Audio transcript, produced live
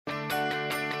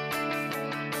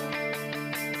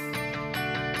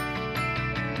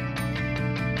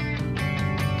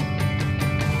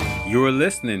You're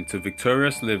listening to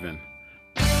Victorious Living,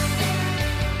 a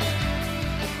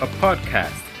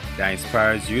podcast that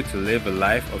inspires you to live a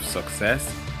life of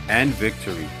success and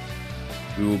victory.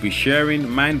 We will be sharing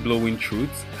mind-blowing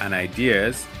truths and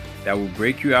ideas that will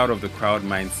break you out of the crowd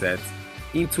mindset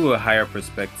into a higher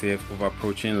perspective of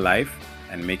approaching life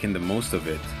and making the most of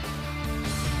it.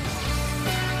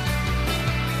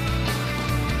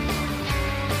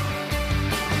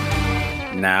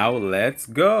 Now let's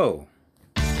go.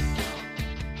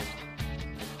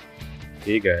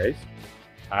 Hey guys.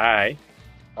 Hi.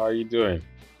 How are you doing?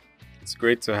 It's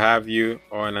great to have you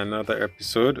on another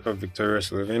episode of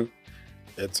Victorious Living.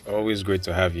 It's always great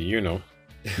to have you.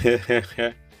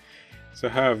 So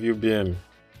how have you been?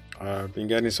 I've been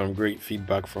getting some great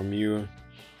feedback from you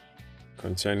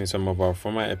concerning some of our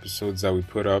former episodes that we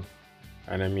put up.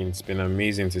 And it's been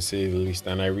amazing to say the least.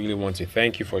 And I really want to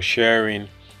thank you for sharing.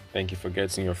 Thank you for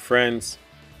getting your friends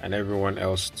and everyone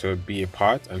else to be a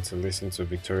part and to listen to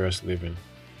Victorious Living.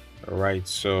 All right,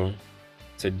 so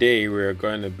today we're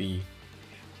going to be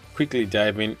quickly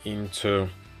diving into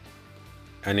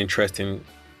an interesting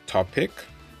topic,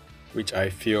 which I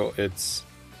feel it's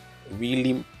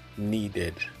really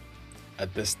needed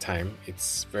at this time.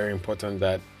 It's very important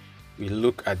that we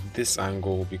look at this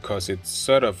angle because it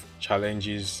sort of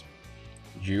challenges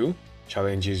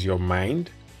your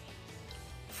mind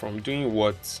from doing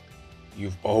what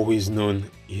you've always known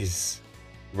is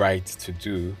right to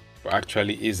do, but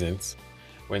actually isn't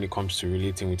when it comes to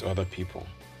relating with other people.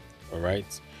 All right.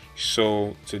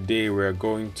 So today we're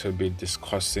going to be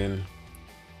discussing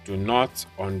do not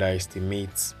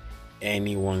underestimate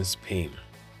anyone's pain.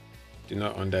 Do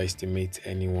not underestimate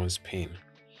anyone's pain.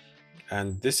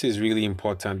 And this is really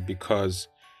important because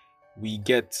we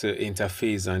get to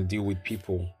interface and deal with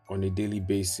people on a daily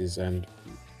basis and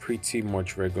pretty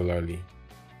much regularly,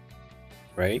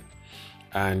 right?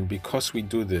 And because we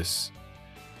do this,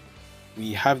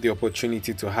 we have the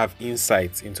opportunity to have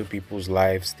insights into people's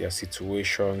lives, their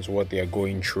situations, what they are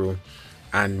going through,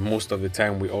 and most of the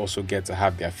time we also get to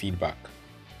have their feedback.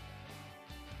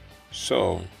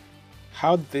 So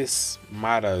how this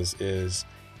matters is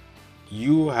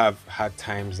you have had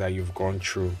times that you've gone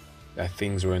through that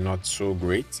things were not so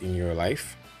great in your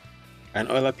life, and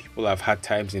other people have had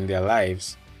times in their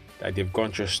lives that they've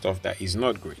gone through stuff that is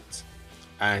not great.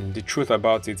 And the truth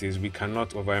about it is we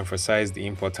cannot overemphasize the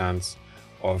importance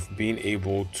of being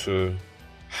able to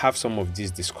have some of these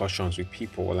discussions with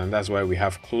people. And that's why we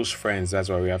have close friends. That's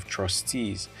why we have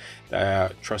trustees,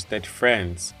 that are trusted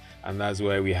friends. And that's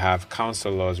why we have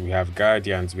counselors, we have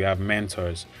guardians, we have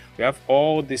mentors. We have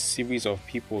all this series of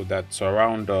people that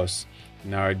surround us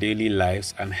in our daily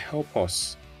lives and help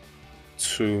us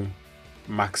to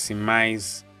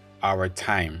maximize our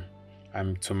time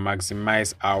and to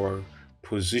maximize our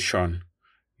position,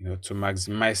 to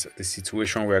maximize the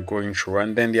situation we're going through.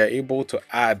 And then they are able to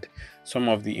add some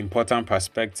of the important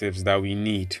perspectives that we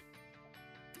need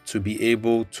to be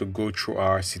able to go through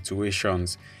our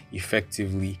situations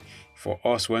effectively. For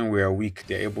us, when we are weak,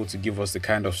 they're able to give us the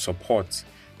kind of support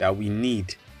that we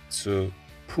need to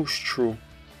push through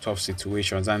tough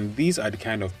situations. And these are the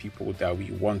kind of people that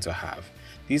we want to have.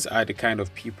 These are the kind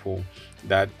of people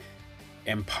that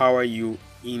empower you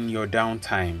in your down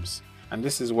times. And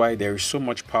this is why there is so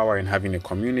much power in having a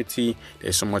community.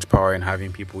 There's so much power in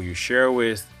having people you share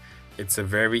with. It's a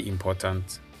very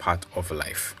important part of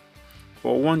life.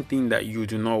 But one thing that you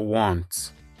do not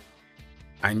want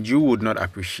and you would not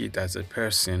appreciate as a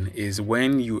person is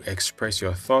when you express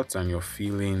your thoughts and your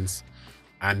feelings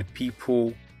and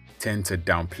people tend to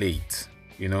downplay it.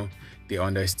 They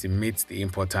underestimate the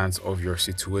importance of your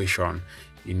situation.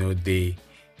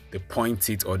 They point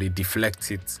it or they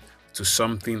deflect it to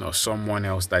something or someone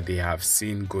else that they have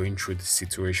seen going through the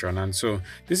situation. And so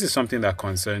this is something that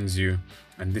concerns you,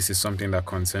 and this is something that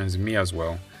concerns me as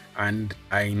well. And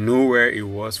I know where it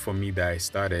was for me that I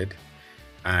started,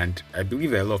 and I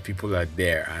believe a lot of people are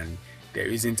there, and there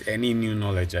isn't any new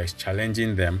knowledge that is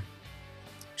challenging them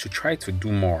to try to do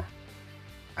more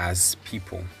as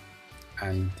people.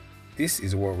 And this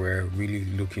is what we're really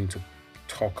looking to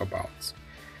talk about.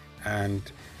 And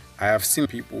I have seen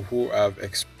people who have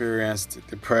experienced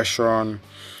depression,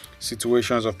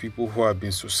 situations of people who have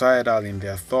been suicidal in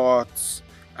their thoughts,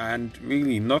 and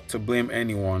really not to blame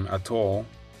anyone at all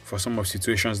for some of the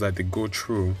situations that they go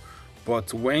through.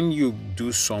 But when you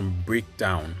do some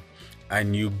breakdown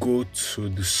and you go to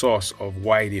the source of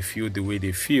why they feel the way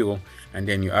they feel, and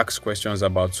then you ask questions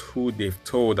about who they've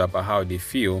told about how they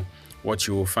feel, what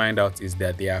you will find out is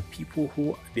that there are people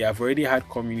who they have already had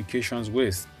communications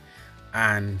with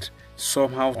and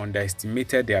somehow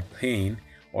underestimated their pain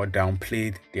or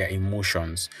downplayed their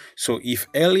emotions. So if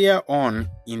earlier on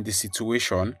in the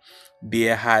situation they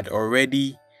had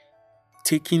already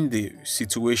taken the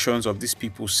situations of these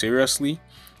people seriously,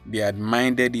 they had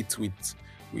minded it with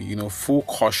full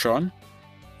caution,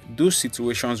 those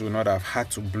situations would not have had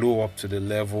to blow up to the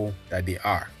level that they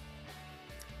are.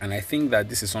 And I think that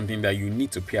this is something that you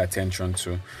need to pay attention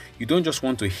to. You don't just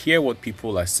want to hear what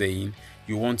people are saying,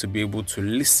 you want to be able to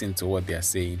listen to what they are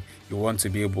saying. You want to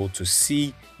be able to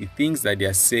see the things that they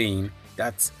are saying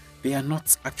that they are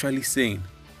not actually saying,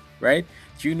 right?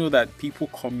 Do you know that people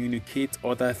communicate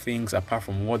other things apart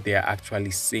from what they are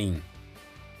actually saying?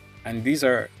 And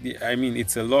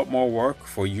it's a lot more work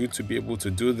for you to be able to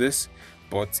do this.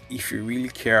 But if you really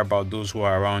care about those who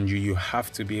are around you, you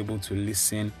have to be able to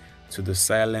listen to the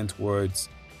silent words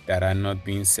that are not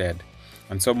being said.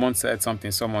 And someone said,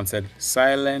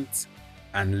 silent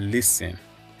and listen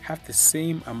have the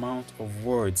same amount of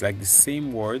words, like the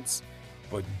same words,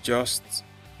 but just,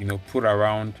 put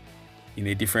around in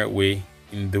a different way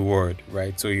in the word,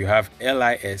 right? So you have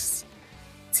LISTEN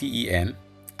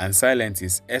and silent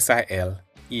is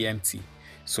SILENT.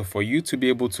 So for you to be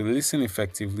able to listen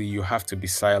effectively, you have to be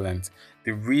silent.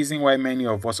 The reason why many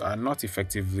of us are not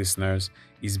effective listeners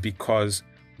is because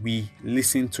we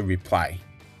listen to reply.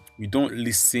 We don't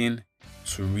listen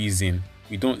to reason.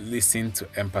 We don't listen to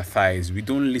empathize. We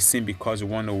don't listen because we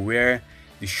want to wear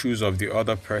the shoes of the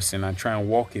other person and try and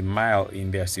walk a mile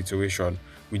in their situation.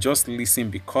 We just listen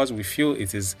because we feel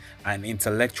it is an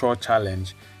intellectual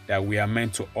challenge that we are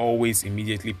meant to always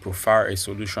immediately prefer a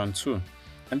solution to.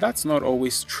 And that's not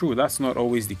always true. That's not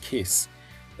always the case.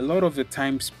 A lot of the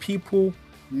times, people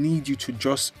need you to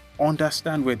just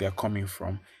understand where they're coming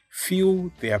from,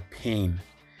 feel their pain,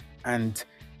 and,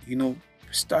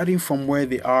 starting from where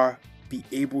they are, be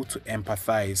able to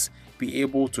empathize, be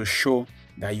able to show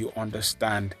that you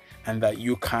understand and that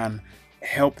you can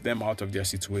help them out of their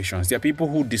situations. There are people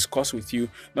who discuss with you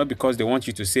not because they want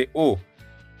you to say, oh,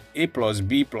 A plus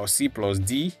B plus C plus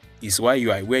D is why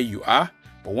you are where you are.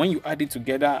 But when you add it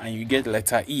together and you get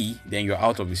letter E, then you're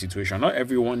out of the situation. Not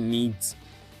everyone needs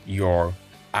your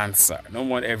answer.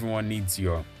 Not everyone needs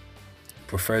your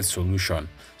preferred solution.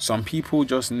 Some people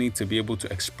just need to be able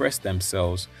to express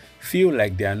themselves, feel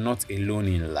like they are not alone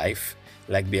in life,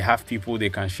 like they have people they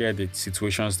can share the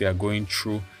situations they are going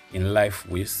through in life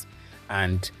with.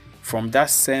 And from that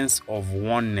sense of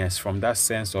oneness, from that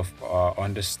sense of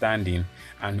understanding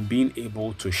and being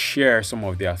able to share some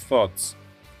of their thoughts,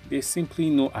 they simply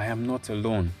know I am not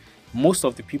alone. Most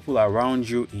of the people around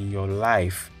you in your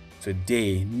life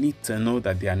today need to know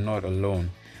that they are not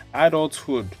alone.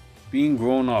 Adulthood, being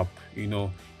grown up,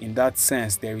 in that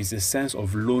sense, there is a sense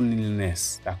of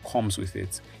loneliness that comes with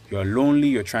it. You're lonely,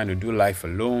 you're trying to do life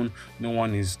alone. No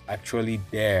one is actually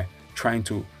there trying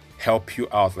to help you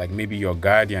out, like maybe your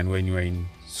guardian when you were in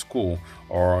school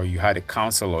or you had a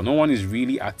counselor. No one is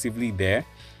really actively there.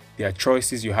 There are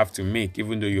choices you have to make,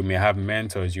 even though you may have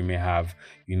mentors, you may have,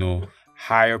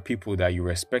 higher people that you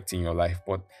respect in your life.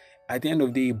 But at the end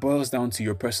of the day, it boils down to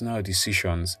your personal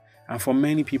decisions. And for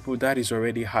many people, that is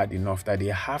already hard enough that they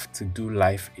have to do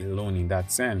life alone in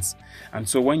that sense. And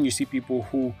so when you see people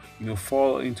who,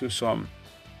 fall into some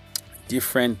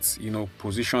different,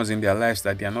 positions in their lives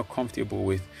that they are not comfortable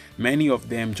with, many of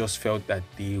them just felt that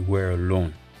they were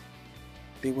alone.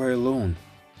 They were alone.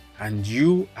 And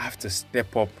you have to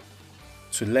step up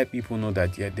to let people know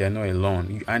that they're not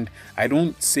alone. And I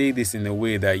don't say this in a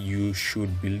way that you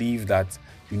should believe that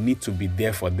you need to be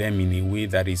there for them in a way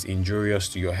that is injurious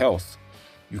to your health.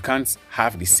 You can't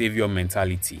have the savior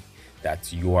mentality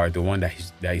that you are the one that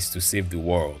is to save the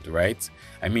world, right?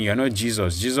 I mean, you're not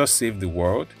Jesus. Jesus saved the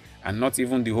world, and not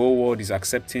even the whole world is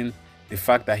accepting the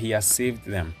fact that he has saved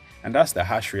them. And that's the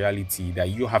harsh reality that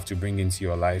you have to bring into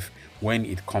your life when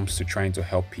it comes to trying to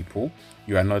help people.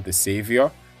 You are not the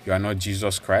savior. You are not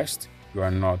Jesus Christ. You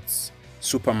are not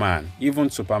Superman. Even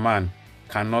Superman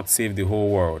cannot save the whole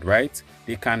world, right?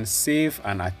 They can save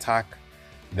an attack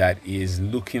that is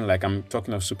looking like, I'm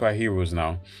talking of superheroes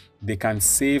now. They can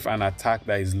save an attack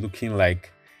that is looking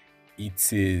like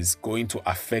it is going to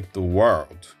affect the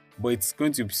world, but it's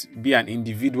going to be an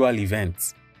individual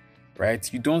event,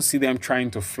 right? You don't see them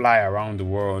trying to fly around the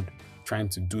world, trying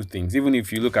to do things. Even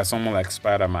if you look at someone like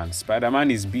Spider-Man,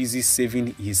 Spider-Man is busy saving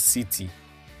his city.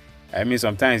 I mean,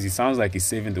 sometimes it sounds like he's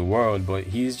saving the world, but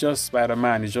he's just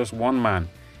Spider-Man. He's just one man.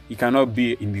 He cannot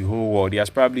be in the whole world. He has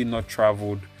probably not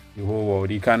traveled the whole world.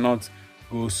 He cannot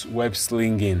go web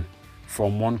slinging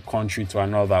from one country to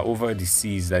another over the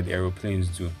seas that the aeroplanes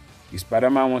do. If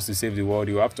Spider-Man wants to save the world,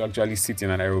 he will have to actually sit in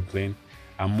an aeroplane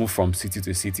and move from city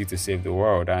to city to save the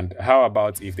world? And how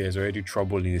about if there's already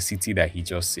trouble in the city that he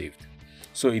just saved?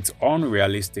 So it's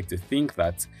unrealistic to think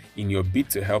that in your bid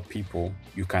to help people,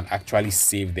 you can actually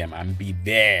save them and be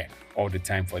there all the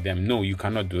time for them. No, you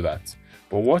cannot do that.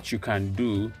 But what you can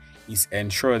do is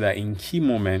ensure that in key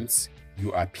moments,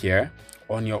 you appear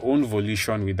on your own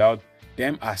volition without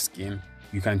them asking.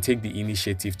 You can take the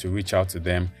initiative to reach out to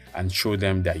them and show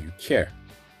them that you care,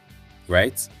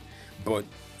 right? But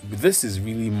this is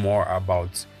really more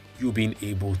about you being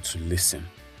able to listen.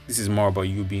 This is more about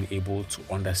you being able to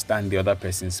understand the other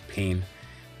person's pain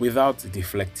without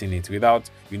deflecting it, without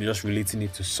just relating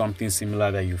it to something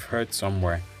similar that you've heard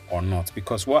somewhere or not.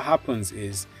 Because what happens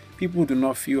is people do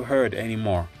not feel heard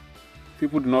anymore.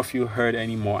 People do not feel heard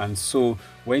anymore. And so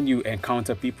when you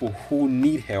encounter people who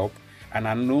need help and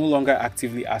are no longer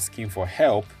actively asking for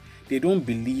help, they don't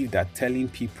believe that telling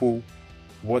people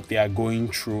what they are going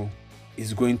through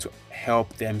is going to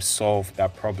help them solve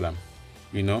that problem,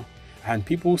 And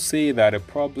people say that a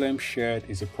problem shared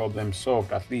is a problem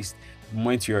solved. At least the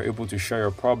moment you're able to share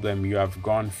your problem, you have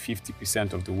gone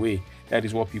 50% of the way. That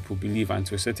is what people believe, and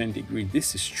to a certain degree,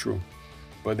 this is true.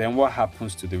 But then what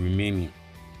happens to the remaining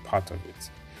part of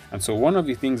it? And so one of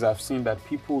the things I've seen that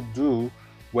people do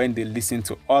when they listen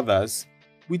to others,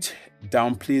 which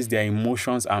downplays their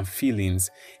emotions and feelings,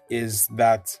 is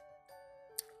that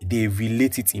they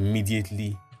relate it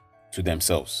immediately to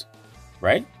themselves,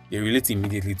 right? They relate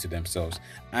immediately to themselves.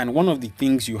 And one of the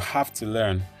things you have to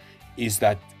learn is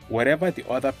that whatever the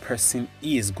other person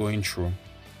is going through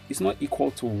is not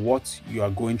equal to what you are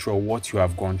going through or what you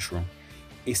have gone through.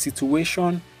 A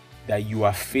situation that you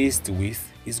are faced with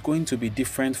is going to be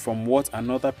different from what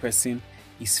another person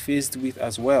is faced with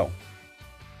as well.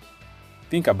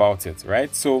 Think about it,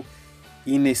 right? So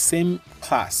in a same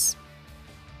class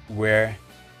where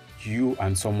you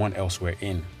and someone else were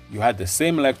in, you had the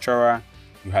same lecturer,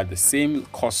 you had the same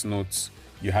course notes,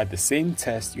 you had the same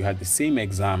test, you had the same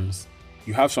exams.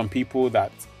 You have some people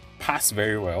that pass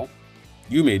very well,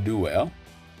 you may do well,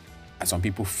 and some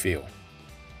people fail.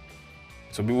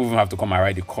 Some people even have to come and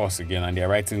write the course again, and they're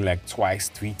writing like twice,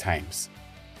 3 times.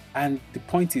 And the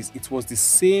point is, it was the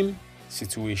same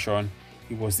situation,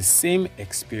 it was the same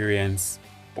experience,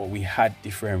 but we had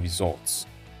different results.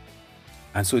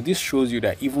 And so this shows you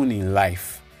that even in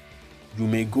life, you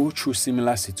may go through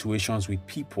similar situations with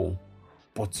people,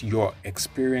 but your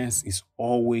experience is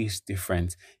always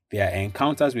different. Their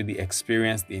encounters with the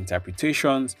experience, the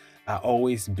interpretations are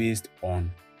always based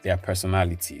on their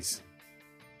personalities.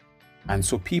 And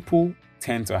so people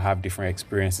tend to have different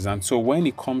experiences. And so when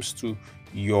it comes to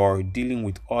your dealing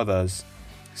with others,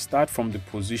 start from the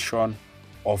position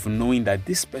of knowing that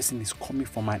this person is coming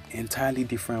from an entirely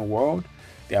different world.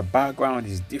 Their background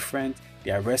is different.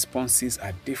 Their responses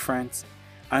are different.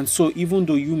 And so even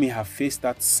though you may have faced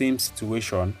that same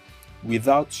situation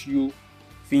without you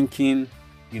thinking,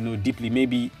 deeply,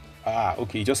 maybe,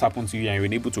 okay, it just happened to you and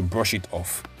you're able to brush it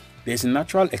off. There's a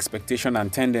natural expectation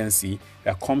and tendency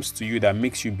that comes to you that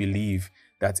makes you believe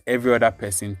that every other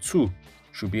person too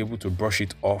should be able to brush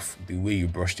it off the way you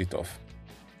brushed it off.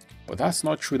 But that's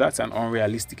not true. That's an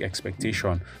unrealistic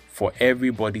expectation for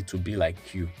everybody to be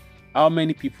like you. How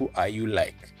many people are you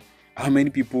like? How many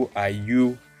people are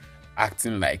you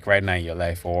acting like right now in your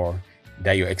life, or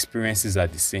that your experiences are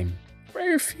the same?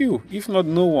 Very few, if not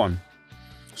no one.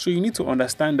 So you need to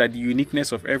understand that the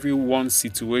uniqueness of everyone's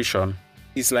situation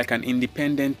is like an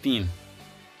independent thing.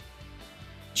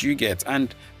 Do you get?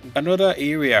 And another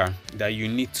area that you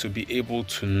need to be able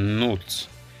to note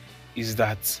is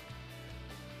that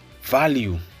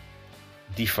value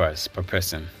differs per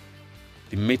person.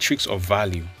 The matrix of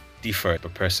value differs per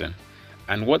person.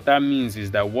 And what that means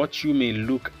is that what you may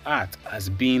look at as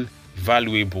being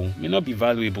valuable may not be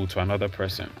valuable to another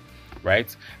person,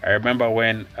 right? I remember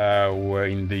when we were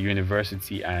in the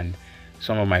university and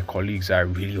some of my colleagues are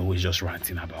really always just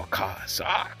ranting about cars.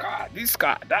 Car, this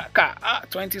car, that car,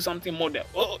 20-something model.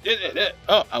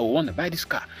 I want to buy this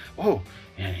car. Oh,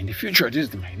 and in the future, this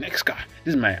is my next car.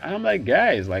 This is my... And I'm like,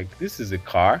 guys, like, this is a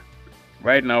car.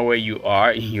 Right now where you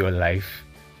are in your life,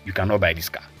 you cannot buy this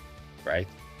car, right?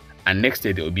 And next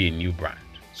year, there will be a new brand.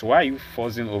 So why are you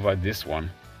fussing over this one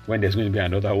when there's going to be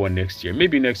another one next year?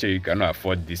 Maybe next year you cannot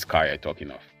afford this car you're talking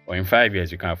of. Or in 5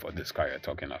 years, you can't afford this car you're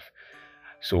talking of.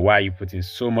 So why are you putting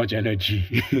so much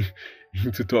energy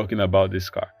into talking about this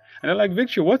car? And they're like,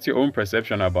 Victor, what's your own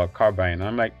perception about car buying? And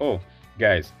I'm like, oh,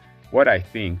 guys, what I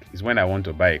think is when I want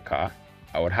to buy a car,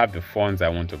 I would have the funds I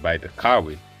want to buy the car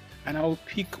with, and I will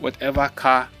pick whatever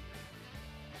car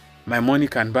my money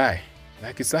can buy.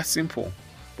 Like, it's that simple.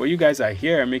 But you guys are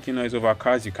here making noise over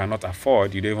cars you cannot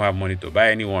afford. You don't even have money to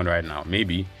buy anyone right now,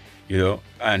 maybe,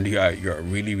 and you're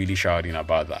really, really shouting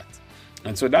about that.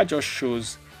 And so that just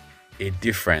shows a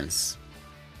difference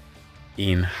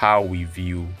in how we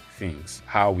view things,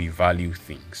 how we value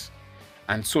things.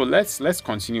 And so let's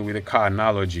continue with the car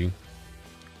analogy.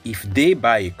 If they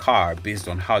buy a car based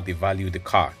on how they value the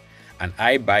car, and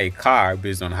I buy a car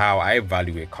based on how I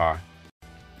value a car,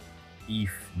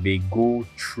 if they go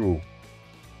through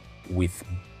with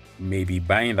maybe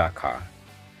buying that car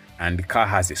and the car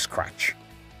has a scratch,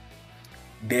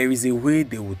 there is a way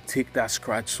they would take that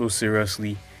scratch so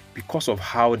seriously because of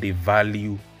how they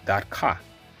value that car.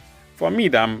 For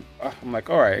me, I'm like,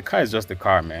 all right, a car is just a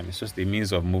car, man. It's just a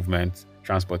means of movement,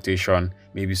 transportation,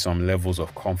 maybe some levels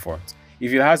of comfort.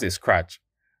 If it has a scratch,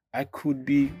 I could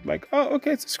be like, oh,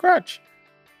 okay, it's a scratch.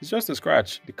 It's just a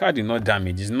scratch. The car did not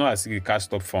damage. It's not as if the car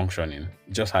stopped functioning.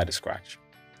 It just had a scratch.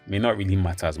 It may not really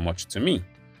matter as much to me.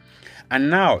 And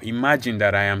now imagine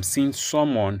that I am seeing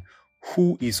someone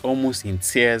who is almost in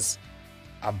tears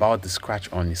about the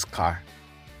scratch on his car.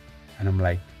 And I'm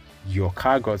like, your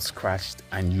car got scratched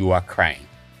and you are crying.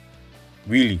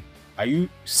 Really? Are you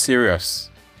serious?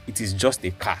 It is just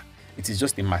a car. It is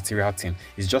just a material thing.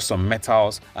 It's just some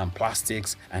metals and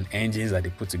plastics and engines that they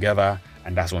put together,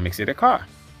 and that's what makes it a car.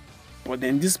 But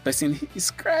then this person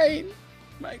is crying.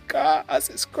 My car has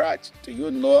a scratch. Do you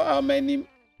know how many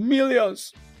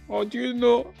millions? Or do you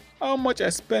know how much I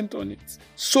spent on it?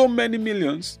 So many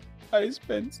millions I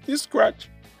spent. This scratch.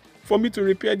 For me to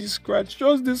repair this scratch,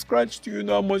 just this scratch, do you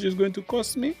know how much it's going to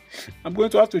cost me? I'm going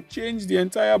to have to change the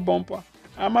entire bumper.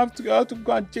 I have to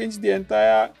go and change the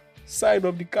entire side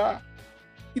of the car.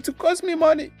 It will cost me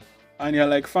money. And you're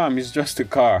like, fam, it's just a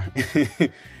car.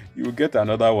 You will get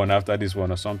another one after this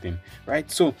one or something, right?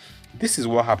 So this is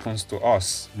what happens to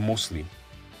us mostly.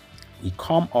 We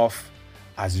come off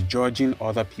as judging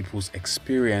other people's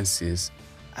experiences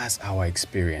as our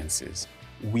experiences.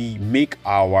 We make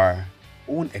our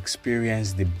own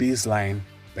experience the baseline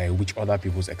by which other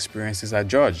people's experiences are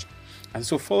judged. And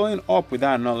so following up with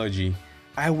that analogy,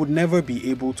 I would never be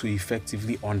able to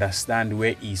effectively understand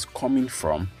where he's coming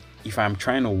from if I'm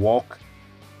trying to walk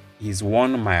his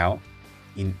 1 mile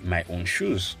in my own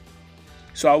shoes.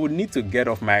 So I would need to get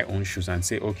off my own shoes and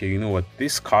say, okay, you know what,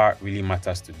 this car really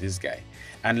matters to this guy.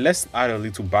 And let's add a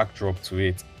little backdrop to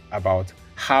it about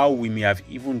how we may have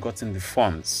even gotten the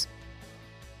funds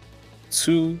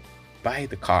to buy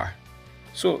the car.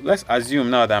 So let's assume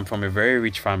now that I'm from a very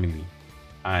rich family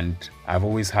and I've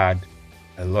always had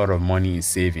a lot of money in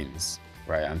savings,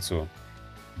 right? And so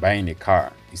buying a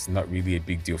car is not really a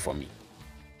big deal for me.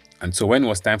 And so when it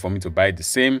was time for me to buy the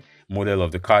same model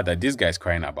of the car that this guy is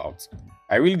crying about,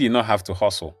 I really did not have to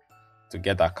hustle to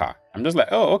get that car. I'm just like,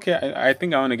 oh, okay, I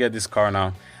think I want to get this car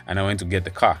now, and I went to get the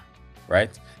car,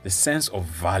 right? The sense of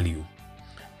value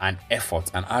and effort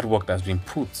and hard work that's been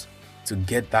put to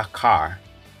get that car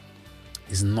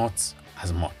is not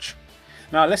as much.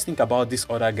 Now let's think about this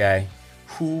other guy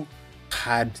who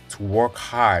had to work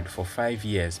hard for 5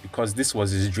 years because this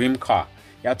was his dream car.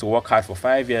 He had to work hard for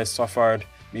 5 years, suffered,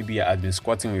 maybe had been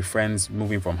squatting with friends,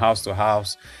 moving from house to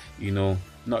house,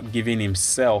 not giving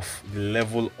himself the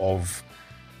level of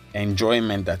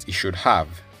enjoyment that he should have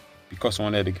because he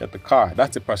wanted to get the car.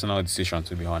 That's a personal decision,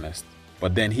 to be honest.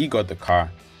 But then he got the car,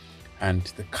 and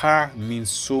the car means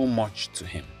so much to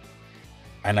him.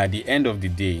 And at the end of the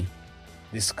day,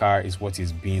 this car is what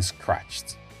is being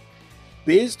scratched.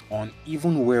 Based on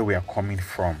even where we are coming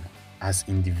from as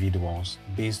individuals,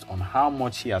 based on how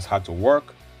much he has had to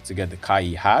work to get the car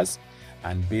he has,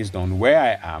 and based on where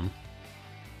I am,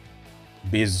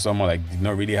 based on someone like did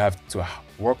not really have to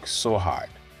work so hard,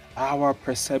 our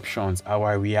perceptions,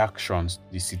 our reactions to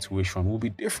the situation will be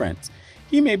different.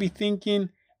 He may be thinking,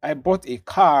 I bought a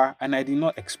car and I did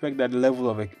not expect that the level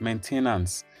of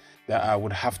maintenance that I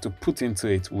would have to put into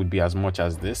it would be as much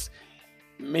as this.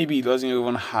 Maybe he doesn't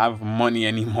even have money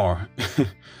anymore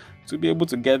to be able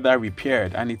to get that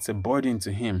repaired, and it's a burden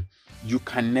to him. You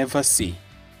can never say.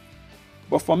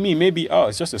 But for me, maybe,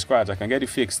 it's just a scratch. I can get it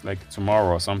fixed like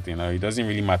tomorrow or something. Or it doesn't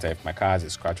really matter if my car has a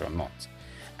scratch or not.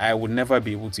 I would never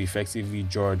be able to effectively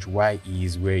judge why he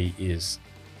is where he is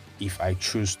if I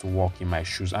choose to walk in my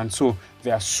shoes. And so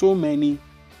there are so many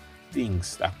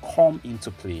things that come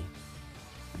into play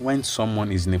when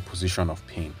someone is in a position of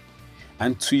pain.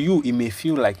 And to you, it may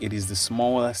feel like it is the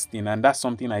smallest thing. And that's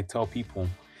something I tell people.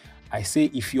 I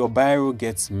say, if your biro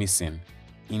gets missing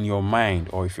in your mind,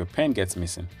 or if your pen gets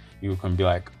missing, you can be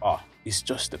like, it's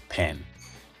just a pen.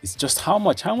 It's just how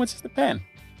much? How much is the pen?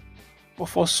 But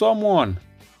for someone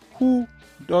who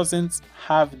doesn't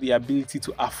have the ability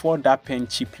to afford that pen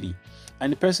cheaply,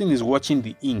 and the person is watching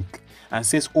the ink and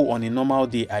says, oh, on a normal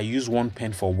day, I use one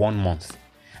pen for 1 month,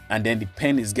 and then the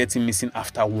pen is getting missing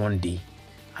after 1 day,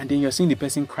 and then you're seeing the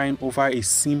person crying over a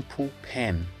simple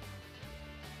pen,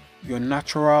 your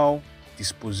natural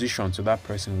disposition to that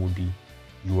person would be,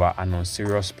 you are an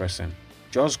unserious person.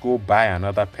 Just go buy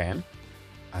another pen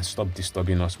and stop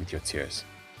disturbing us with your tears.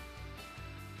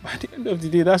 But at the end of the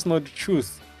day, that's not the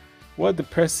truth. What the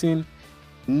person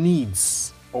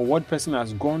needs, or what person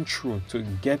has gone through to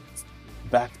get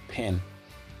that pen,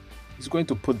 is going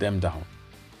to put them down.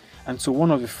 And so one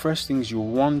of the first things you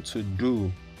want to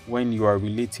do when you are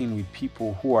relating with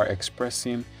people who are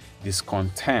expressing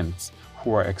discontent,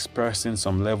 who are expressing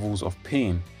some levels of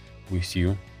pain with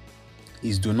you,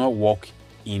 is do not walk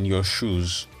in your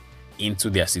shoes into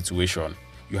their situation.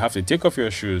 You have to take off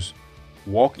your shoes,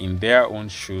 walk in their own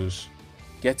shoes,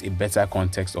 get a better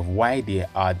context of why they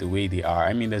are the way they are.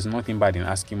 I mean, there's nothing bad in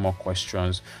asking more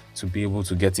questions to be able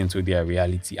to get into their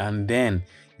reality, and then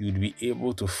you'd be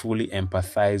able to fully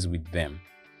empathize with them.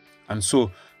 And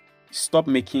so stop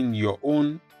making your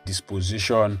own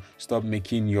disposition, stop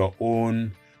making your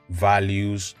own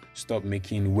values, stop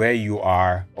making where you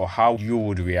are or how you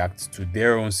would react to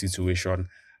their own situation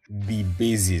the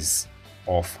basis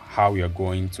of how you're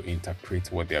going to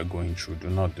interpret what they're going through. Do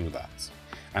not do that.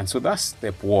 And so that's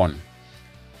step 1.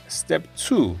 Step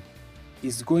 2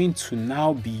 is going to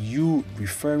now be you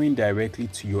referring directly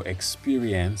to your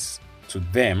experience to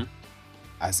them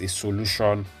as a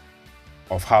solution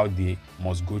of how they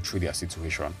must go through their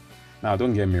situation. Now,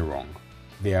 don't get me wrong.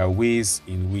 There are ways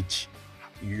in which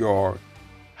your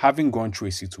having gone through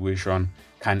a situation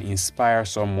can inspire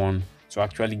someone to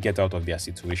actually get out of their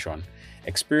situation.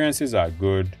 Experiences are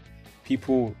good.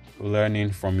 People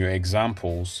learning from your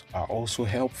examples are also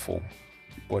helpful,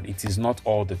 but it is not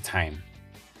all the time,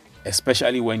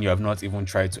 especially when you have not even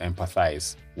tried to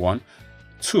empathize. 1.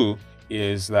 2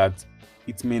 is that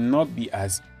it may not be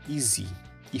as easy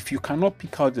if you cannot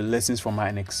pick out the lessons from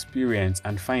an experience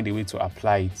and find a way to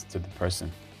apply it to the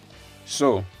person.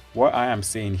 So what I am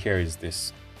saying here is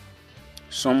this.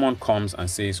 Someone comes and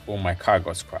says, oh, my car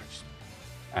got scratched.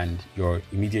 And your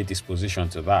immediate disposition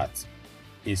to that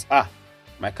is,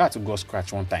 my car got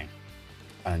scratched one time,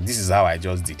 and this is how I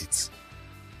just did it.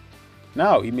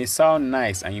 Now, it may sound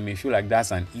nice and you may feel like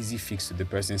that's an easy fix to the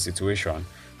person's situation.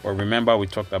 But remember, we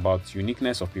talked about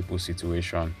uniqueness of people's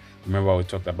situation. Remember, we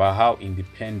talked about how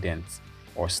independent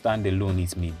or standalone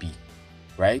it may be,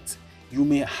 right? You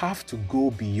may have to go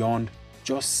beyond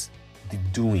just the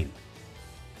doing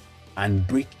and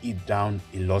break it down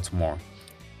a lot more.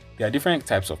 There are different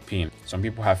types of pain. Some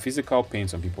people have physical pain,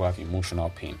 some people have emotional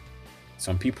pain.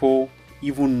 Some people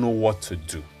even know what to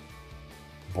do,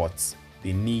 but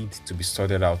they need to be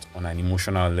sorted out on an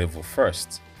emotional level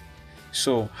first.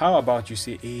 So how about you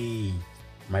say, hey,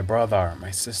 my brother,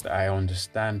 my sister, I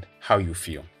understand how you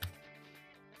feel.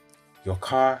 Your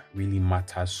car really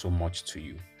matters so much to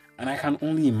you. And I can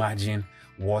only imagine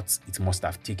what it must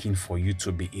have taken for you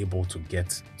to be able to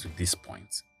get to this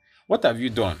point. What have you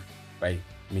done by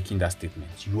making that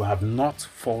statement? You have not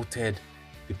faulted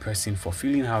the person for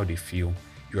feeling how they feel.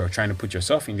 You are trying to put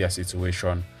yourself in their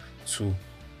situation to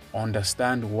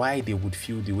understand why they would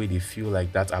feel the way they feel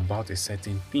like that about a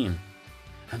certain thing.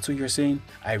 And so you're saying,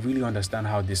 I really understand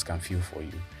how this can feel for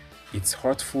you. It's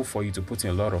hurtful for you to put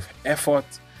in a lot of effort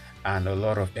and a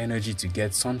lot of energy to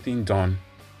get something done.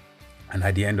 And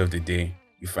at the end of the day,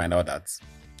 you find out that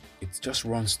it just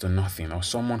runs to nothing, or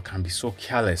someone can be so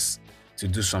careless to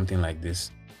do something like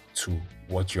this to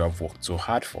what you have worked so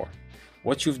hard for.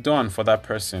 What you've done for that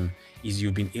person is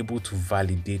you've been able to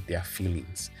validate their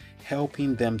feelings,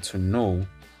 helping them to know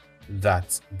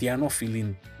that they are not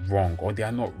feeling wrong, or they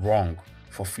are not wrong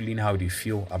for feeling how they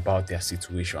feel about their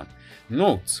situation.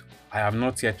 Note, I have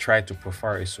not yet tried to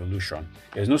prefer a solution.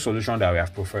 There's no solution that we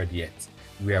have preferred yet.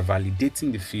 We are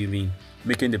validating the feeling,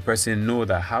 making the person know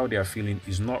that how they are feeling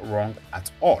is not wrong at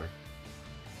all.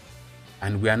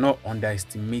 And we are not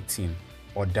underestimating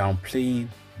or downplaying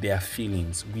their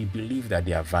feelings. We believe that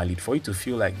they are valid. For you to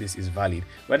feel like this is valid,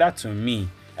 whether to me,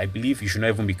 I believe you should not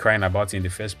even be crying about it in the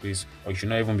first place, or you should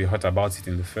not even be hurt about it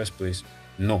in the first place.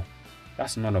 No,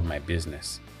 that's none of my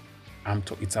business.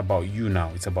 It's about you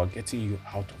now. It's about getting you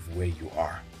out of where you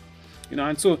are.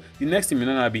 And so the next thing may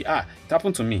not be, it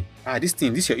happened to me. This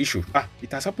is your issue.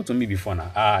 It has happened to me before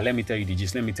now. Let me tell you the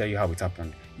gist. Let me tell you how it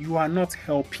happened. You are not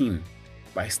helping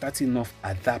by starting off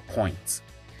at that point.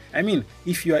 I mean,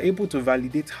 if you are able to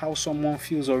validate how someone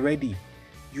feels already,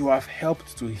 you have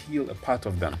helped to heal a part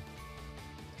of them.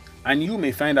 And you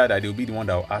may find out that they'll be the one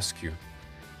that will ask you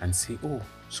and say, oh,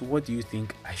 so what do you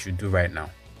think I should do right now?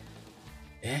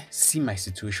 see my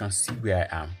situation, see where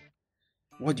I am.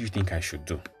 What do you think I should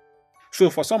do? So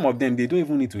for some of them, they don't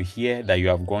even need to hear that you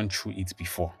have gone through it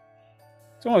before.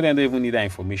 Some of them don't even need that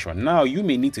information. Now, you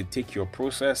may need to take your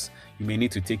process, you may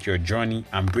need to take your journey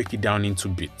and break it down into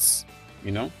bits,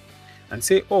 and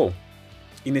say, oh,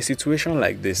 in a situation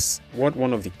like this, what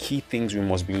one of the key things we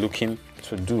must be looking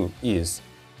to do is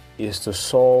to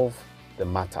solve the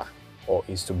matter, or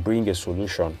is to bring a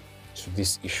solution to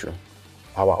this issue.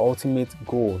 Our ultimate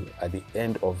goal at the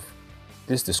end of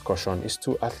this discussion is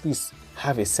to at least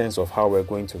have a sense of how we're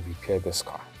going to repair this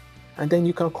car. And then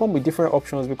you can come with different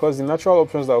options, because the natural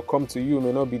options that will come to you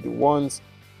may not be the ones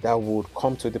that would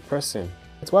come to the person.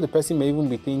 It's why the person may even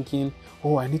be thinking,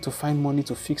 oh, I need to find money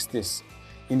to fix this.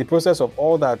 In the process of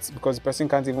all that, because the person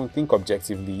can't even think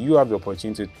objectively, you have the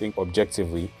opportunity to think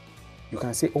objectively. You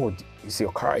can say, oh, is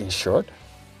your car insured?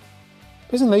 The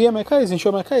person like, yeah, my car is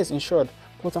insured,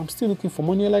 but I'm still looking for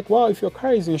money. You're like, wow, if your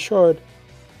car is insured,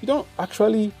 you don't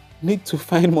actually need to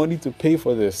find money to pay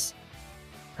for this.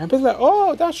 And people are like,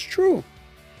 oh, that's true.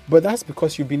 But that's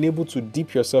because you've been able to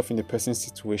dip yourself in the person's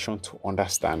situation to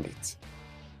understand it.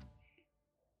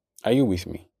 Are you with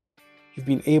me? You've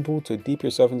been able to dip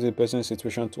yourself into the person's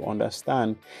situation to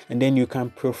understand, and then you can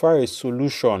prefer a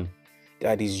solution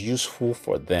that is useful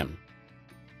for them.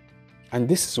 And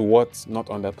this is what not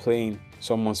underplaying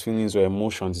someone's feelings or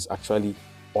emotions is actually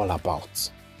all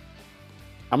about.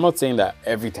 I'm not saying that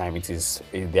every time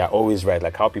they are always right,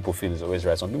 like how people feel is always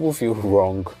right. Some people feel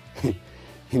wrong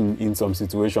in some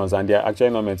situations, and they're actually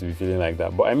not meant to be feeling like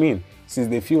that. But I mean, since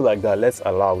they feel like that, let's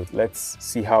allow it. Let's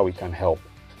see how we can help.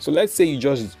 So let's say you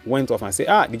just went off and say,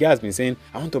 the guy has been saying,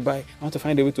 I want to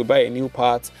find a way to buy a new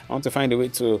part. I want to find a way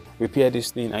to repair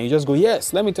this thing. And you just go,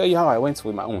 yes, let me tell you how I went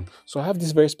with my own. So I have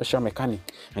this very special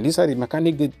mechanic, and this is how the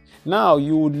mechanic did. Now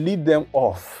you would lead them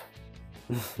off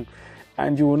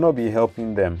and you will not be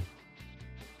helping them.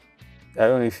 I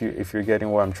don't know if you're getting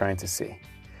what I'm trying to say.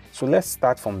 So let's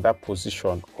start from that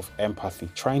position of empathy,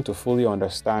 trying to fully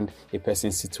understand a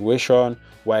person's situation,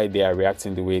 why they are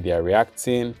reacting the way they are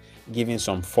reacting, giving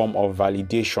some form of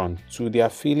validation to their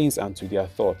feelings and to their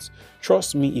thoughts.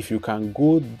 Trust me, if you can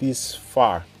go this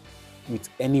far with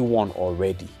anyone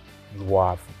already, you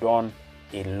have done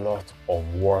a lot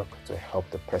of work to help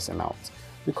the person out.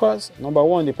 Because number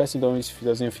one, the person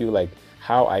doesn't feel like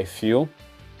how I feel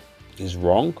is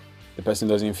wrong. The person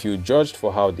doesn't feel judged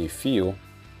for how they feel.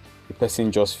 The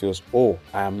person just feels, oh,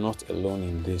 I am not alone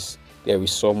in this. There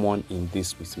is someone in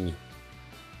this with me.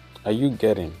 Are you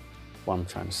getting what I'm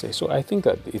trying to say? So I think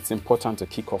that it's important to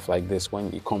kick off like this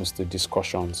when it comes to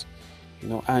discussions,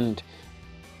 and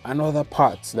another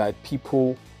part that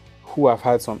people who have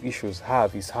had some issues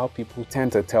have is how people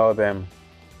tend to tell them,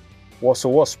 what's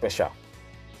special?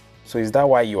 So is that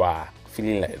why you are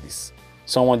feeling like this?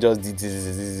 Someone just did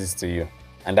this to you,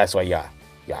 and that's why you're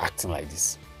acting like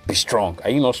this. Be strong.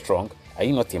 Are you not strong? Are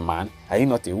you not a man? Are you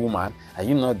not a woman? Are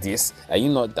you not this? Are you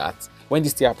not that? When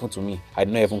this thing happened to me, I'd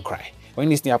not even cry. When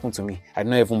this thing happened to me, I'd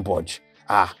not even budge.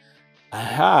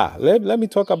 Let me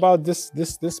talk about this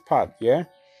part, yeah?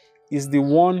 Is the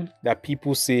one that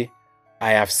people say,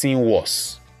 I have seen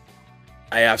worse.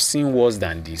 I have seen worse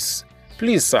than this.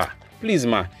 Please, sir. Please,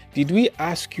 ma. Did we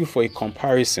ask you for a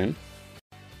comparison?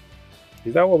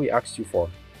 Is that what we asked you for?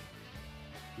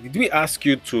 Did we ask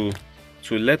you to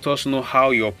let us know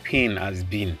how your pain has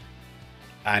been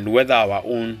and whether our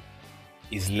own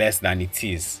is less than it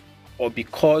is? Or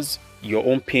because your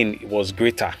own pain was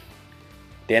greater,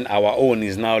 then our own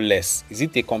is now less? Is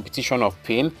it a competition of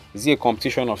pain? Is it a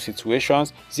competition of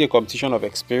situations? Is it a competition of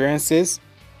experiences?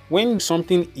 When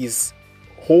something is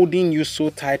holding you so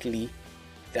tightly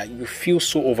that you feel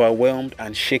so overwhelmed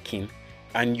and shaking,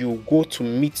 and you go to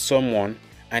meet someone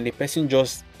and the person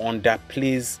just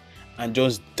underplays and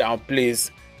just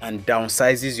downplays and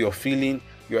downsizes your feeling,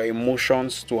 your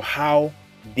emotions to how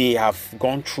they have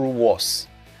gone through worse,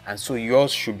 and so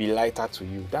yours should be lighter to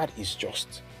you, that is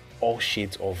just all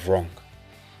shades of wrong.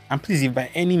 And please, if by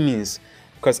any means,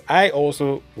 because I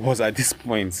also was at this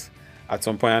point at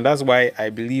some point, and that's why I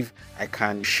believe I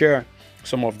can share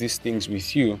some of these things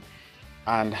with you,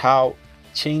 and how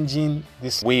changing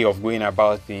this way of going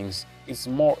about things is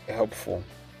more helpful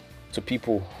to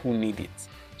people who need it.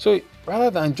 So rather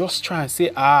than just try and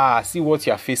say, see what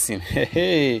you're facing,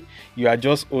 hey, you are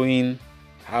just owing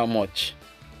how much?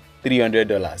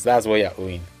 $300. That's what you're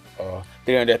owing. Or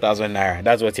 300,000 naira.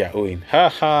 That's what you're owing.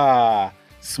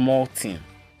 Small thing.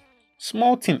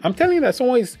 I'm telling you that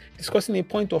someone is discussing a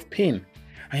point of pain,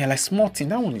 and you're like, small thing,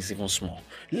 that one is even small.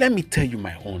 Let me tell you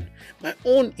my own. My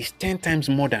own is 10 times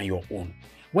more than your own.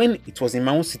 When it was in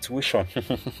my own situation,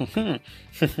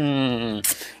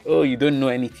 oh, you don't know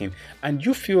anything. And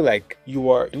you feel like you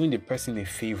are doing the person a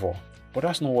favor, but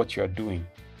that's not what you're doing.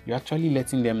 You're actually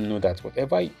letting them know that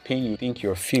whatever pain you think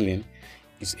you're feeling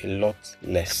is a lot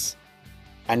less.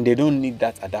 And they don't need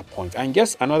that at that point. And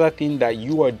guess another thing that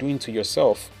you are doing to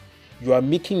yourself, you are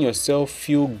making yourself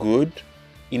feel good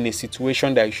in a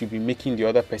situation that you should be making the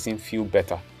other person feel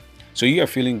better. So you are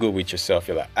feeling good with yourself.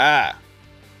 You're like,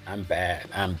 I'm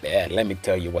bad. Let me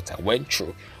tell you what I went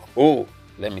through. Oh,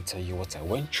 let me tell you what I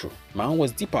went through. Mine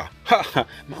was deeper.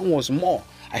 Mine was more.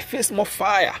 I faced more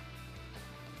fire.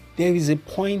 There is a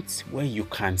point where you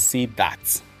can say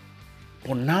that.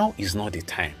 But now is not the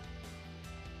time.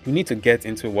 You need to get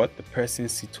into the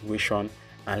person's situation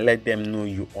and let them know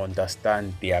you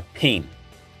understand their pain.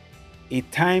 A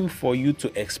time for you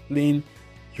to explain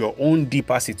your own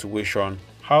deeper situation,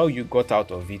 how you got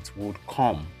out of it would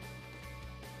come.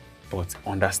 But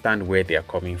understand where they are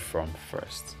coming from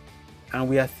first. And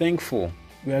we are thankful,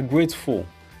 we are grateful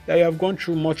that you have gone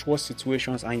through much worse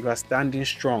situations and you are standing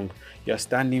strong, you are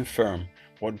standing firm.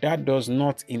 But that does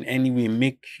not in any way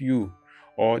make you,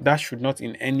 or that should not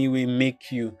in any way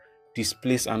make you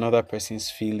displace another person's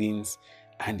feelings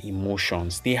and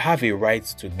emotions. They have a right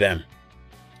to them.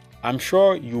 I'm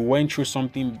sure you went through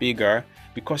something bigger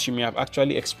because you may have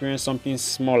actually experienced something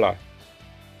smaller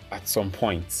at some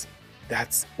point.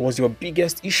 That was your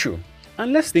biggest issue.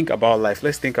 And let's think about life.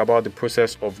 Let's think about the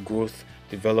process of growth,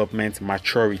 development,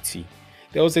 maturity.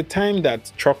 There was a time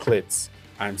that chocolates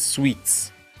and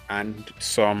sweets and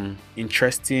some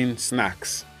interesting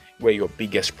snacks were your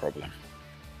biggest problem.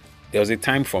 There was a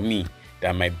time for me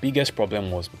that my biggest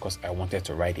problem was because I wanted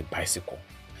to ride a bicycle.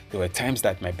 There were times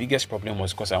that my biggest problem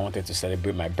was because I wanted to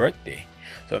celebrate my birthday.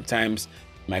 Sometimes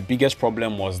my biggest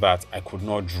problem was that I could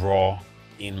not draw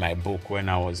in my book when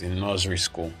I was in nursery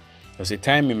school. There was a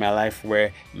time in my life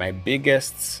where my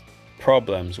biggest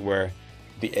problems were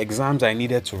the exams I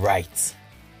needed to write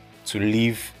to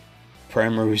leave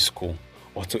primary school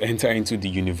or to enter into the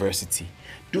university.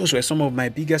 Those were some of my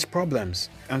biggest problems.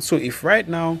 And so if right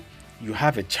now you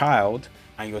have a child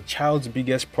and your child's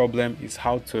biggest problem is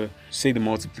how to say the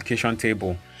multiplication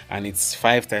table and it's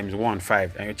 5 times 1,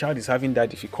 5, and your child is having that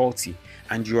difficulty,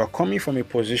 and you are coming from a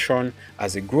position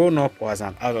as a grown-up or as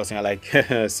an adult and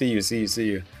you're like, see you,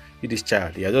 this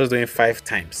child, you're just doing 5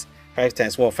 times. 5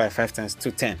 times 1, 5, 5 times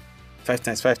 2, 10. 5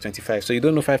 times 5, 25. So you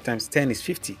don't know 5 times 10 is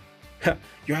 50.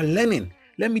 You are learning.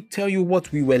 Let me tell you what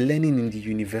we were learning in the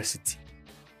university.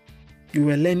 You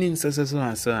were learning so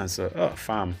and so. Oh,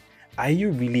 fam. Are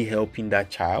you really helping that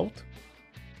child?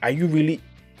 Are you really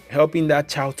helping that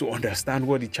child to understand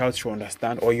what the child should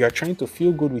understand? Or you are trying to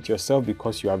feel good with yourself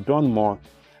because you have done more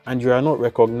and you are not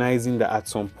recognizing that at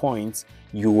some point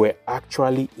you were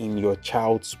actually in your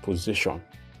child's position?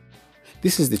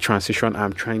 This is the transition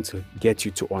I'm trying to get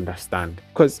you to understand,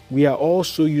 because we are all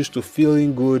so used to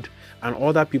feeling good and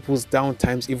other people's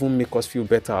downtimes even make us feel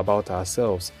better about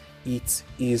ourselves. It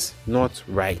is not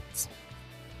right.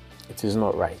 It is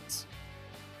not right.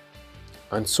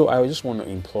 And so I just want to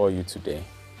implore you today,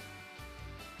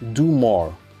 do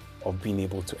more of being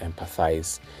able to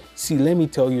empathize. See, let me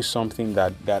tell you something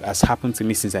that has happened to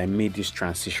me since I made this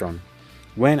transition.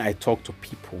 When I talk to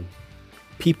people,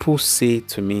 people say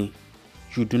to me,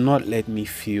 you do not let me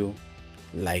feel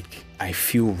like I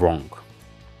feel wrong.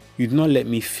 You do not let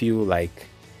me feel like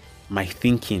my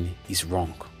thinking is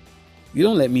wrong. You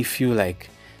don't let me feel like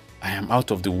I am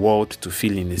out of the world to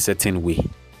feel in a certain way.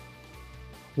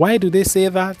 Why do they say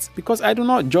that? Because I do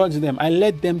not judge them. I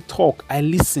let them talk. I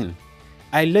listen.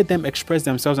 I let them express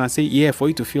themselves and say, yeah, for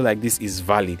you to feel like this is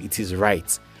valid. It is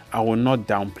right. I will not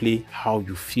downplay how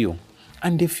you feel.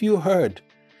 And they feel heard.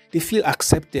 They feel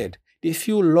accepted. They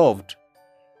feel loved.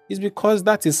 It's because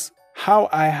that is how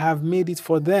I have made it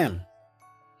for them.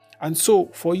 And so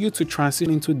for you to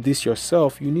transition into this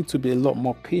yourself, you need to be a lot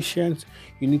more patient.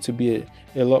 You need to be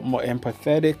a lot more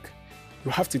empathetic.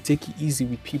 You have to take it easy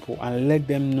with people and let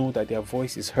them know that their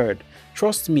voice is heard.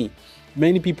 Trust me,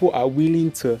 many people are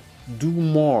willing to do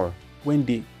more when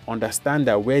they understand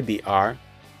that where they are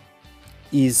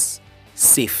is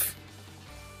safe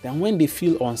than when they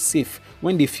feel unsafe,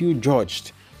 when they feel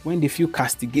judged, when they feel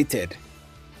castigated.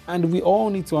 And we all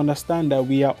need to understand that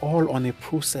we are all on a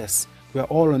process. We are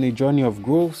all on a journey of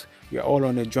growth. We are all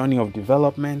on a journey of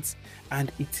development,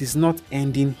 and it is not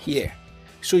ending here.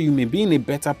 So you may be in a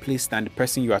better place than the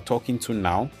person you are talking to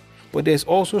now, but there's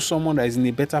also someone that is in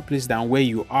a better place than where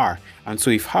you are. And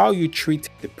so if how you treat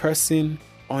the person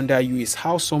under you is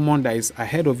how someone that is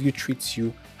ahead of you treats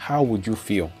you, how would you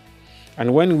feel?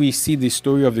 And when we see the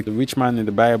story of the rich man in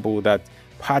the Bible that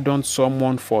pardoned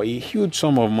someone for a huge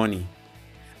sum of money,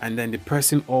 and then the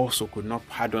person also could not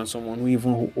pardon someone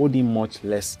who owed him much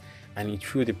less, and he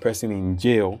threw the person in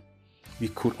jail, we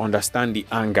could understand the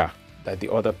anger that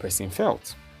the other person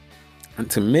felt. And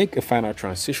to make a final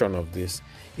transition of this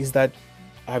is that,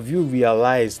 have you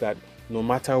realized that no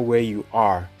matter where you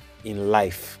are in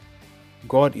life,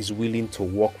 God is willing to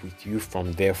walk with you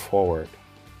from there forward?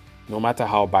 No matter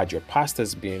how bad your past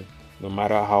has been, no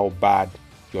matter how bad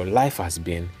your life has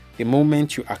been, the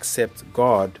moment you accept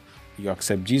God, you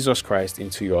accept Jesus Christ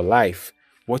into your life,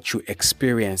 what you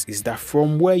experience is that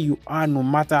from where you are, no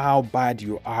matter how bad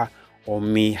you are or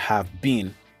may have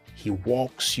been, He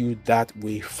walks you that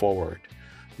way forward.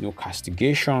 No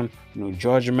castigation, no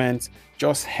judgment,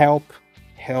 just help,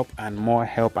 and more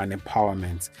help and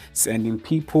empowerment. Sending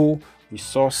people,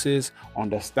 resources,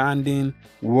 understanding,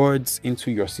 words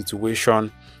into your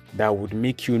situation that would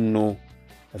make you know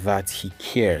that He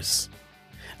cares.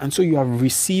 And so you have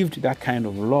received that kind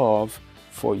of love.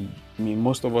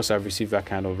 Most of us have received that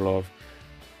kind of love.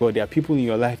 But there are people in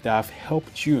your life that have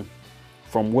helped you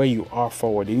from where you are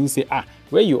forward. They didn't say,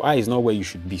 where you are is not where you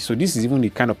should be. So this is even the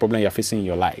kind of problem you're facing in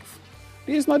your life.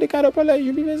 This is not the kind of problem you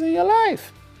should be facing in your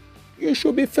life. You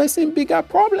should be facing bigger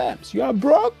problems. You are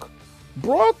broke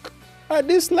at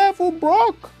this level,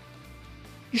 broke.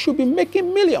 You should be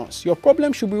making millions. Your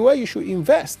problem should be where you should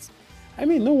invest.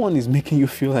 No one is making you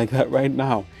feel like that right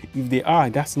now. If they are,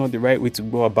 that's not the right way to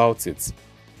go about it.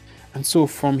 And so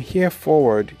from here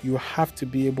forward, you have to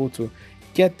be able to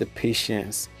get the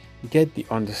patience, get the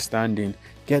understanding,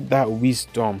 get that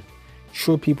wisdom,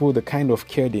 show people the kind of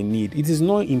care they need. It is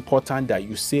not important that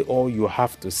you say all you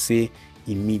have to say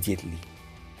immediately.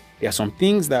 There are some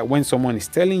things that when someone is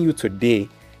telling you today,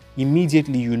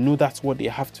 immediately you know that's what they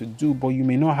have to do, but you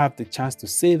may not have the chance to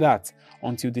say that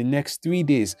until the next 3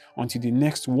 days, until the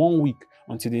next 1 week,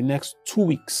 until the next 2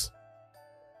 weeks.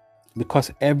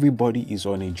 Because everybody is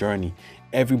on a journey.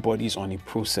 Everybody is on a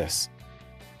process.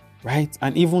 Right?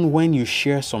 And even when you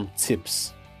share some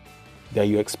tips that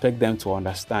you expect them to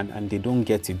understand and they don't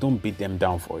get it, don't beat them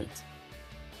down for it.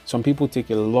 Some people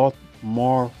take a lot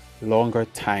more longer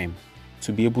time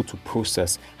to be able to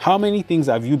process. How many things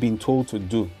have you been told to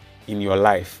do in your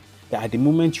life that at the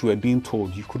moment you were being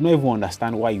told, you could not even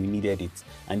understand why you needed it?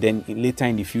 And then later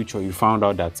in the future, you found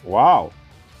out that, wow,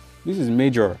 this is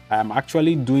major. I'm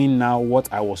actually doing now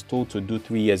what I was told to do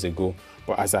 3 years ago.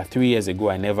 But as of 3 years ago,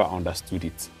 I never understood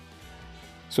it.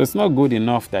 So it's not good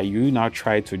enough that you now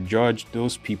try to judge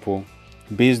those people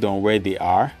based on where they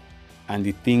are and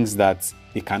the things that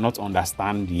they cannot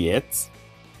understand yet.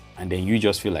 And then you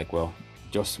just feel like, well,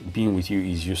 just being with you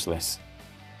is useless.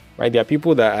 Right? There are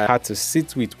people that I had to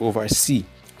sit with, oversee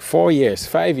 4 years,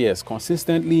 5 years,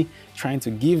 consistently trying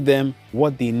to give them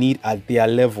what they need at their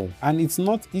level. And it's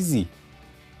not easy.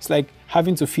 It's like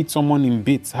having to feed someone in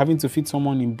bits.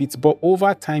 But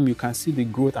over time, you can see the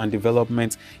growth and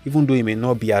development, even though it may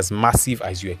not be as massive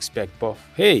as you expect. But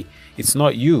hey, it's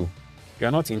not you.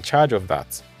 You're not in charge of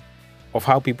that. Of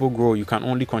how people grow, you can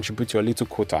only contribute your little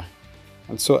quota.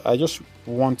 And so I just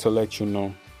want to let you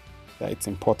know that it's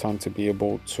important to be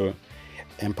able to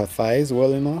empathize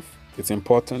well enough. It's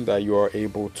important that you are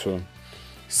able to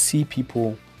see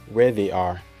people where they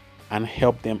are and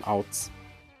help them out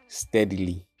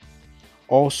steadily.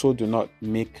 Also, do not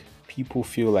make people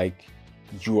feel like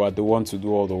you are the one to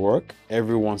do all the work.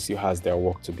 Everyone still has their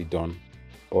work to be done.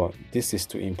 But this is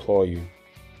to implore you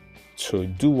to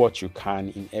do what you can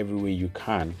in every way you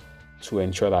can to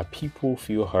ensure that people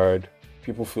feel heard,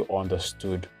 people feel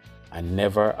understood, and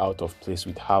never out of place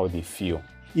with how they feel.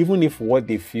 Even if what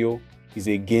they feel is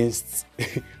against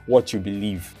what you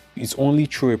believe. It's only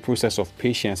through a process of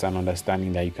patience and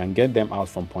understanding that you can get them out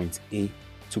from point A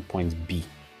to point B.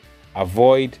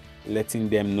 Avoid letting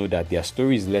them know that their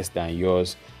story is less than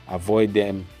yours. Avoid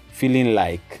them feeling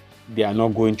like they are not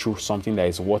going through something that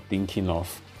is worth thinking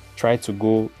of. Try to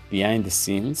go behind the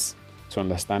scenes to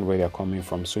understand where they're coming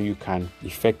from so you can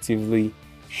effectively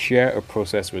share a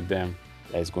process with them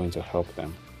that is going to help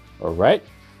them. All right?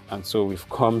 And so we've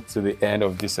come to the end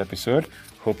of this episode.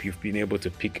 Hope you've been able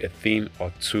to pick a theme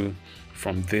or two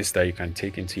from this that you can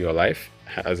take into your life.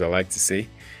 As I like to say,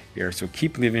 so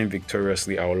keep living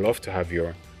victoriously. I would love to have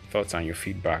your thoughts and your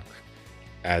feedback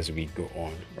as we go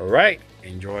on. All right.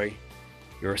 Enjoy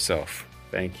yourself.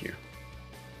 Thank you.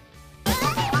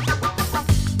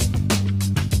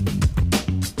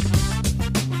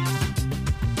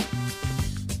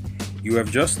 You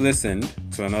have just listened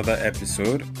to another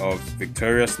episode of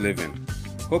Victorious Living.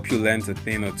 Hope you learned a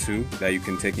thing or two that you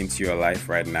can take into your life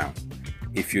right now.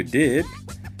 If you did,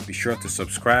 be sure to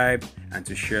subscribe and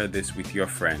to share this with your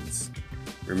friends.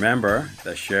 Remember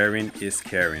that sharing is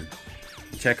caring.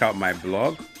 Check out my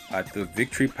blog at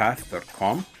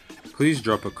thevictorypath.com. Please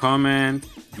drop a comment,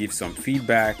 give some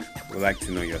feedback. We'd like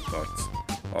to know your thoughts.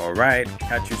 All right,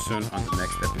 catch you soon on the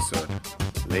next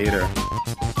episode.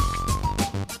 Later.